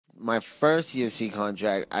My first UFC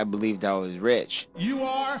contract, I believed I was rich. You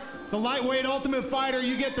are the lightweight Ultimate Fighter.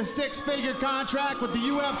 You get the 6-figure contract with the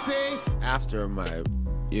UFC. After my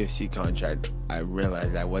UFC contract, I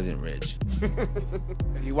realized I wasn't rich.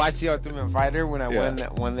 If you watch the Ultimate Fighter, when I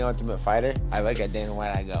won the Ultimate Fighter, I look at Dana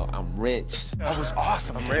White, I go, I'm rich. That was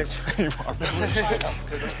awesome. I'm rich.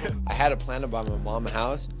 I had a plan to buy my mom a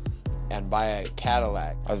house and buy a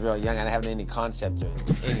Cadillac. I was real young. I didn't have any concept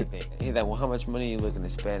of anything. He's like, well, how much money are you looking to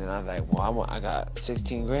spend? And I was like, well, I got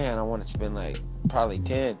 16 grand. I want to spend like probably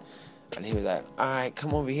 10. And he was like, all right,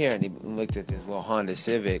 come over here. And he looked at this little Honda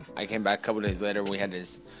Civic. I came back a couple days later. We had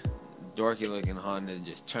this dorky looking Honda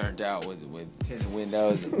just turned out with tinted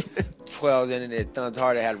windows and 12s in it. It thumped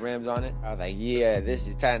hard. It had rims on it. I was like, yeah, this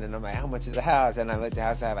is tight. And I'm like, how much is the house? And I looked at the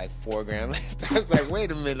house. I had like 4 grand left. I was like,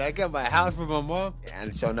 wait a minute. I got my house for my mom.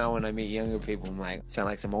 And so now when I meet younger people, I'm like, sound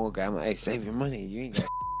like some old guy. I'm like, hey, save your money. You ain't got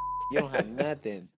you don't have nothing.